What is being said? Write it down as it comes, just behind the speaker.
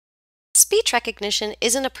Speech recognition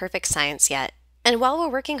isn't a perfect science yet, and while we're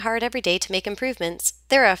working hard every day to make improvements,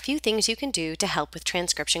 there are a few things you can do to help with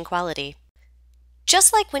transcription quality.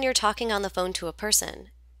 Just like when you're talking on the phone to a person,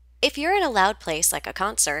 if you're in a loud place like a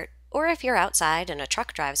concert, or if you're outside and a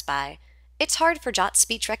truck drives by, it's hard for Jott's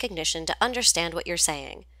speech recognition to understand what you're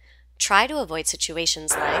saying. Try to avoid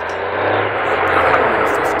situations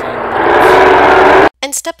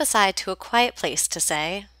and step aside to a quiet place to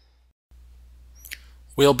say,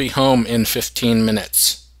 "We'll be home in 15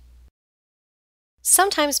 minutes.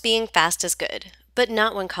 Sometimes being fast is good, but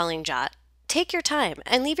not when calling Jott. Take your time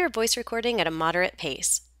and leave your voice recording at a moderate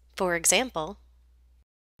pace. For example,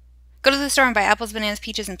 Go to the store and buy apples, bananas,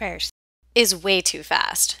 peaches, and pears. Is way too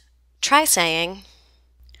fast. Try saying,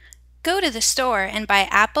 Go to the store and buy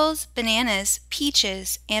apples, bananas,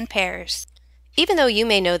 peaches, and pears. Even though you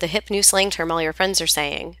may know the hip new slang term all your friends are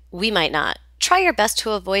saying, we might not. Try your best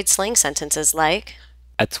to avoid slang sentences like,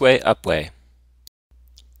 Atway upway.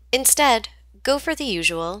 Instead, go for the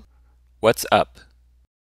usual. What's up?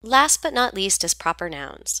 Last but not least is proper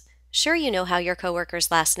nouns. Sure, you know how your coworker's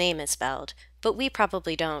last name is spelled, but we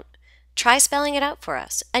probably don't. Try spelling it out for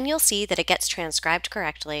us, and you'll see that it gets transcribed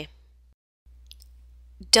correctly.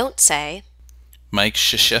 Don't say, Mike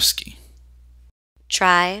Krzyzewski.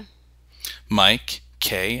 Try, Mike,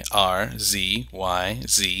 Krzywski.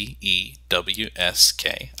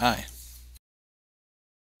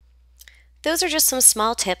 Those are just some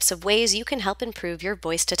small tips of ways you can help improve your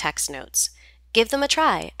voice-to-text notes. Give them a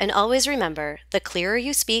try, and always remember, the clearer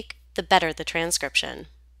you speak, the better the transcription.